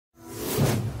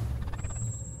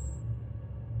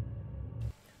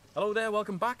Hello there,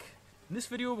 welcome back. In this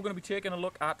video we're going to be taking a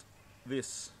look at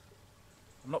this.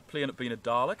 I'm not playing at being a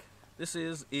Dalek. This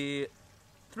is a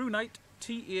Thrunite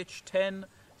TH10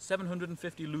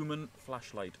 750 lumen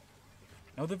flashlight.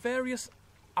 Now the various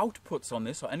outputs on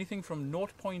this are anything from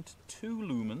 0.2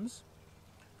 lumens,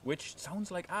 which sounds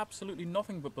like absolutely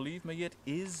nothing, but believe me, it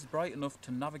is bright enough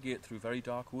to navigate through very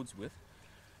dark woods with,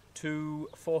 to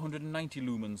 490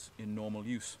 lumens in normal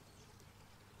use.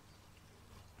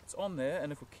 It's on there,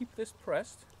 and if we keep this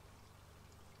pressed,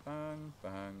 bang,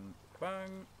 bang,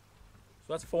 bang,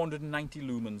 so that's 490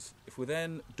 lumens. If we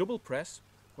then double press,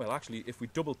 well actually if we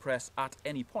double press at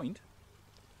any point,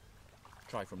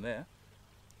 try from there,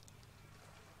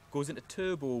 goes into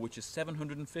turbo, which is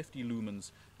 750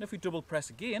 lumens. And if we double press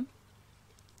again,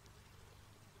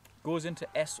 goes into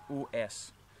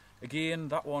SOS. Again,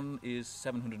 that one is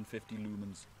 750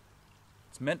 lumens.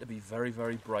 It's meant to be very,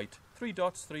 very bright. 3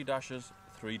 dots, 3 dashes,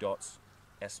 3 dots,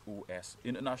 SOS.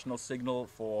 International signal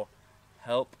for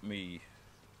help me.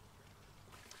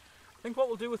 I think what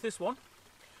we'll do with this one,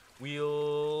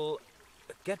 we'll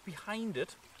get behind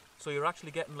it so you're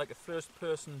actually getting like a first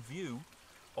person view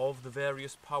of the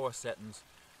various power settings,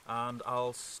 and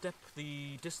I'll step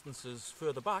the distances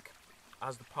further back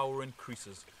as the power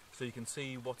increases so you can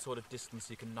see what sort of distance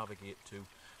you can navigate to.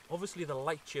 Obviously the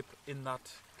light chip in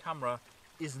that camera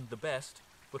isn't the best,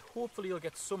 but hopefully you'll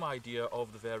get some idea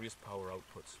of the various power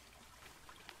outputs.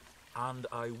 And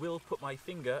I will put my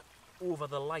finger over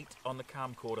the light on the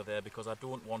camcorder there because I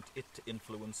don't want it to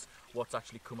influence what's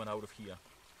actually coming out of here.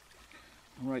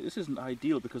 Right, this isn't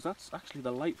ideal because that's actually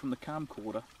the light from the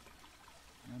camcorder,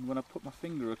 and when I put my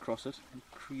finger across it, it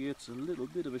creates a little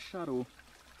bit of a shadow.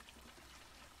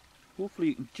 Hopefully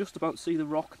you can just about see the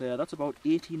rock there. That's about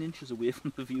 18 inches away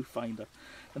from the viewfinder,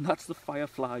 and that's the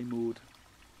firefly mode.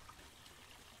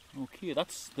 Okay,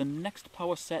 that's the next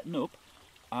power setting up,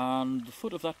 and the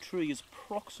foot of that tree is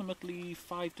approximately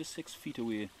 5 to 6 feet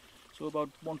away, so about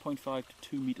 1.5 to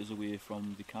 2 meters away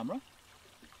from the camera.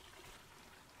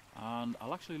 And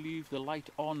I'll actually leave the light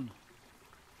on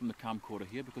from the camcorder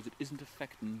here because it isn't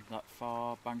affecting that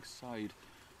far bank side.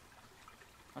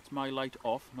 That's my light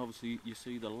off, and obviously you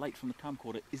see the light from the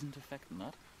camcorder isn't affecting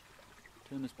that.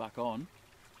 Turn this back on,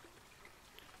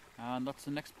 and that's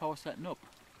the next power setting up.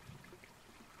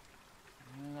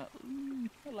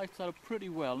 That lights that up pretty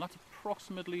well, and that's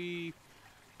approximately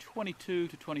 22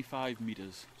 to 25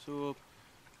 meters, so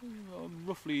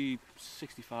roughly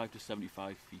 65 to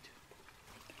 75 feet.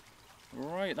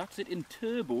 Right, that's it in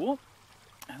turbo,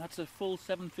 and that's a full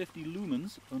 750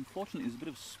 lumens. Unfortunately there's a bit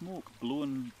of smoke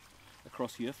blowing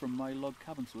across here from my log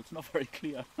cabin, so it's not very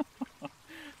clear.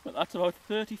 But that's about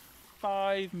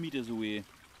 35 meters away,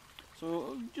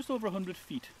 so just over 100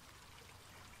 feet.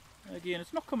 Again,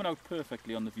 it's not coming out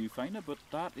perfectly on the viewfinder, but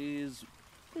that is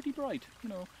pretty bright. You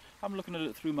know, I'm looking at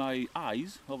it through my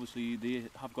eyes. Obviously they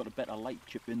have got a better light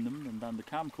chip in them than the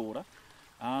camcorder,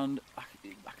 and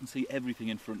I can see everything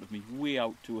in front of me, way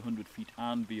out to 100 feet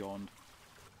and beyond.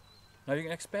 Now you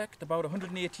can expect about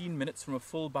 118 minutes from a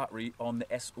full battery on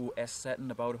the SOS setting,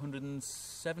 about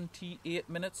 178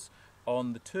 minutes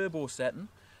on the turbo setting,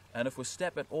 and if we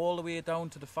step it all the way down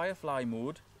to the firefly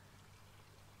mode,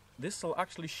 this will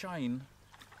actually shine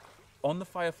on the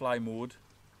firefly mode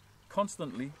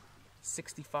constantly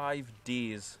 65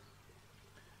 days.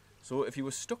 So if you were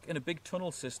stuck in a big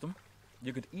tunnel system,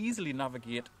 you could easily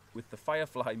navigate with the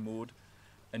firefly mode,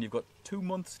 and you've got 2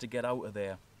 months to get out of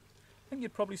there. I think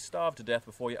you'd probably starve to death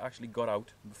before you actually got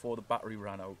out, before the battery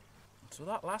ran out. So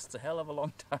that lasts a hell of a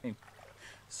long time.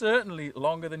 Certainly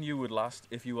longer than you would last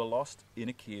if you were lost in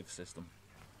a cave system.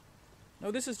 Now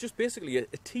this is just basically a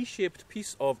T-shaped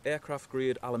piece of aircraft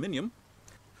grade aluminium.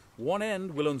 One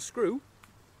end will unscrew,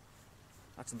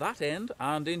 that's that end,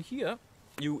 and in here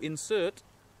you insert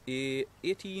a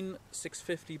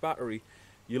 18650 battery.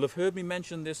 You'll have heard me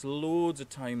mention this loads of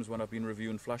times when I've been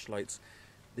reviewing flashlights.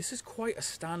 This is quite a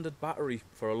standard battery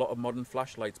for a lot of modern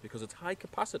flashlights because it's high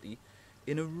capacity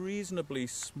in a reasonably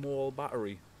small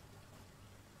battery.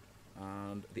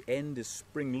 And the end is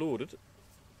spring loaded,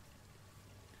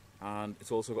 and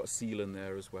it's also got a seal in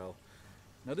there as well.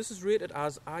 Now this is rated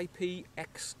as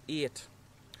IPX8,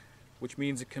 which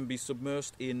means it can be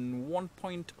submersed in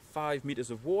 1.5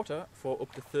 meters of water for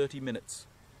up to 30 minutes.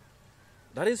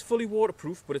 That is fully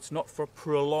waterproof, but it's not for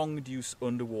prolonged use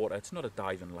underwater. It's not a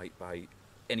diving light by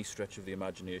any stretch of the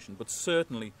imagination, but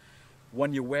certainly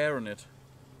when you're wearing it,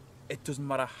 it doesn't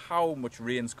matter how much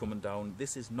rain's coming down,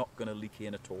 this is not going to leak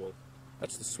in at all.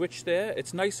 That's the switch there.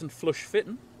 It's nice and flush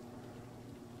fitting.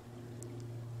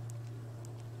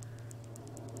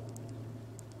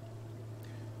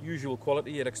 Usual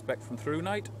quality you'd expect from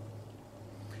Thrunite.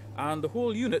 And the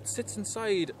whole unit sits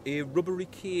inside a rubbery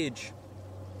cage.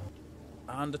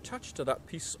 And attached to that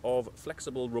piece of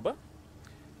flexible rubber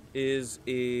is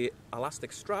a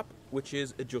elastic strap which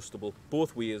is adjustable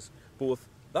both ways, both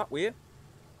that way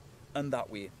and that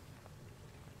way,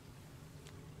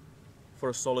 for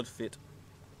a solid fit.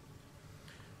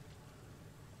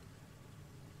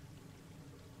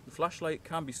 The flashlight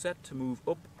can be set to move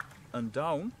up and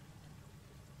down,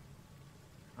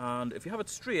 and if you have it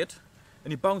straight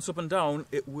and you bounce up and down,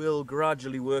 it will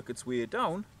gradually work its way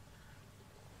down.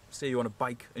 Say you're on a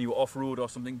bike and you're off-road or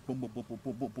something, boom, boom, boom, boom,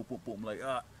 boom, boom, boom, boom, boom, like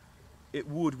that. It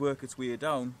would work its way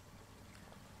down.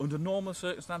 Under normal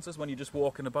circumstances, when you're just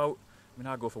walking about, I mean,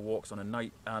 I go for walks on a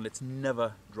night and it's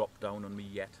never dropped down on me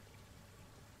yet.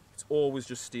 It's always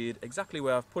just stayed exactly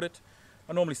where I've put it.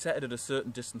 I normally set it at a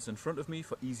certain distance in front of me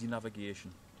for easy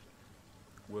navigation.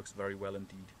 Works very well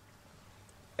indeed.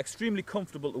 Extremely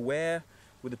comfortable to wear,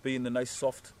 with it being the nice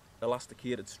soft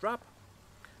elasticated strap,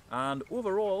 and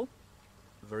overall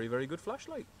very, very good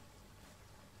flashlight.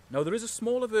 Now there is a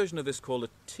smaller version of this called a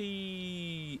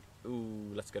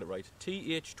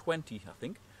TH20 I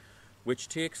think, which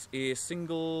takes a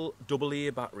single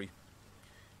AA battery.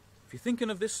 If you're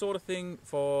thinking of this sort of thing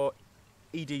for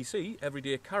EDC,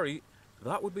 everyday carry,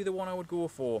 that would be the one I would go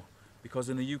for, because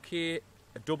in the UK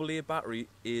a AA battery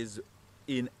is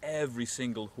in every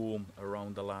single home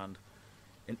around the land.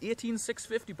 An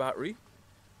 18650 battery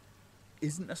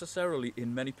isn't necessarily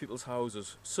in many people's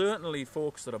houses. Certainly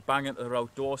folks that are banging their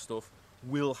outdoor stuff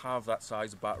will have that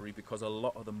size of battery, because a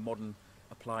lot of the modern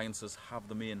appliances have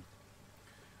them in.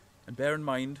 And bear in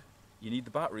mind, you need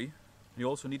the battery and you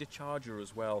also need a charger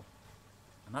as well,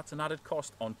 and that's an added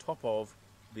cost on top of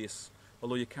this,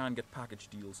 although you can get package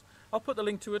deals. I'll put the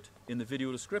link to it in the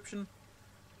video description.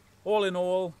 All in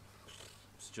all,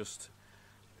 it's just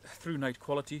Thrunite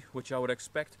quality, which I would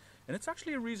expect, and it's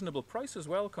actually a reasonable price as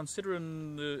well,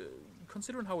 considering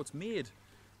how it's made.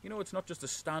 You know, it's not just a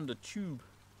standard tube.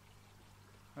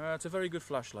 It's a very good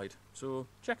flashlight, so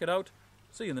check it out.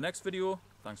 See you in the next video.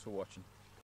 Thanks for watching.